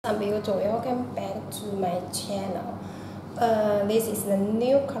Some people, welcome back to my channel. This is the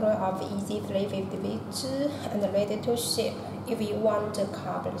new color of Yeezy 350 V2 and ready to ship. If you want to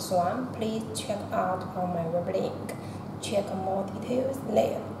copy this one, please check out on my web link. Check more details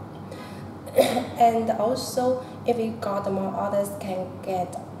there. And also, if you got more orders, can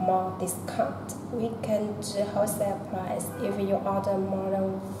get more discount. We can do wholesale price if you order more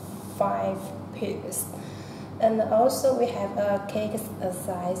than 5 pieces. And also we have a cake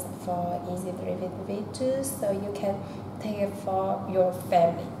size for Yeezy 350 V2, so you can take it for your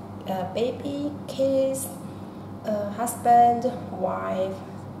family, baby, kids, husband, wife,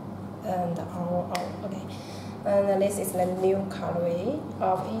 and all. Okay. And this is the new colorway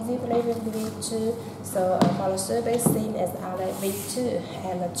of Yeezy 350 V2. So for the surface, same as other V2,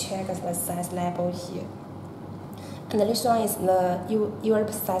 and check the size label here. And this one is the Europe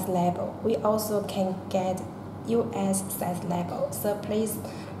size label. We also can get US size label, so please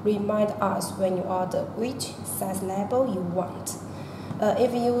remind us when you order which size label you want.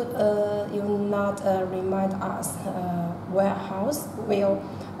 If you not remind us, warehouse will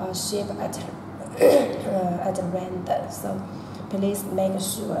ship at random, so please make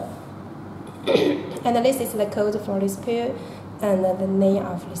sure. And this is the code for this pair and the name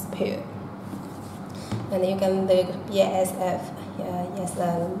of this pair. And you can look BASF. Yes,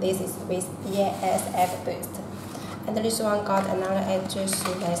 this is with BASF boost. And this one got another address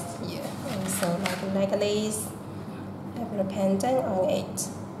last year. And so like this, have the pendant on it.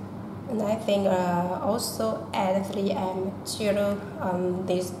 And I think also add 3M material on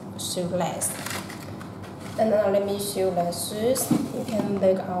this shoelace. And now let me show the shoes. You can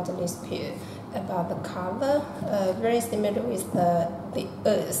look out this pair. About the color, very similar with the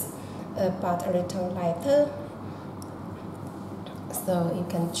earth, but a little lighter. So you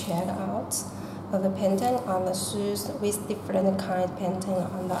can check out the pendant on the shoes with different kind of pendant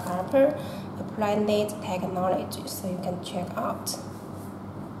on the upper, apply knit technology, so you can check out.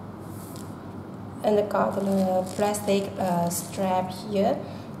 And got the plastic strap here.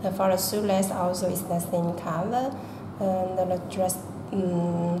 For the shoelace also is the same color, and the dress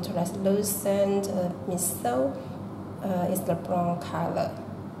translucent midsole is the brown color.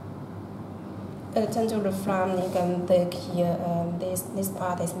 Turn to the front, you can look here, this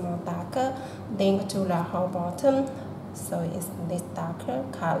part is more darker, link to the whole bottom, so it's this darker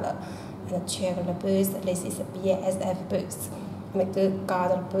color. And check the boots, this is a BASF boots. We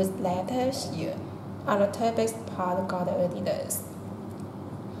got the boots letters here. On the turbix part got Adidas.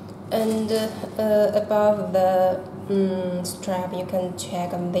 And above the strap, you can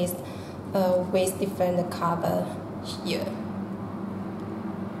check this with different color here.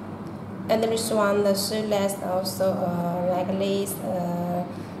 And this one, the shoelace also like this,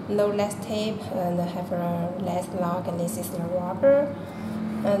 no less tape and have a less lock, and this is the rubber.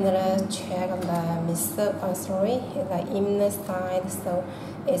 And check the midsole, the inner side, so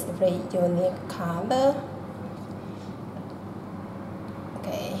it's very unique color.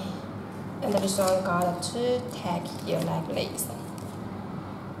 Okay, and this one got 2 tags here like this.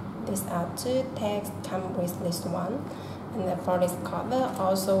 These are 2 tags come with this one. And for this color,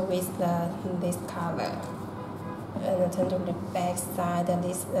 also with this color. And turn to the back side, and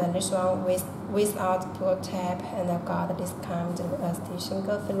this one without pull tab, and I got this kind of stitching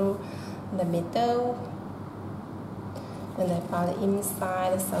go through the middle. And for the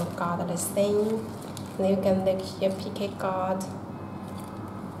inside, so got the same. And you can look here, PK got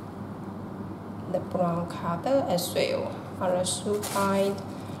the brown color as well on the shoe side,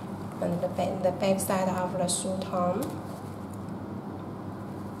 and the back side of the shoe tom.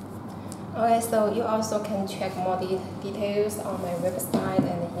 Okay, so you also can check more details on my website,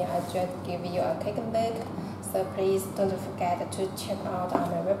 and here I just give you a quick look. So please don't forget to check out on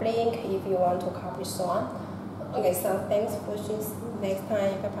my web link if you want to copy this one. Okay, so thanks for watching. Next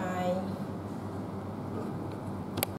time, bye bye.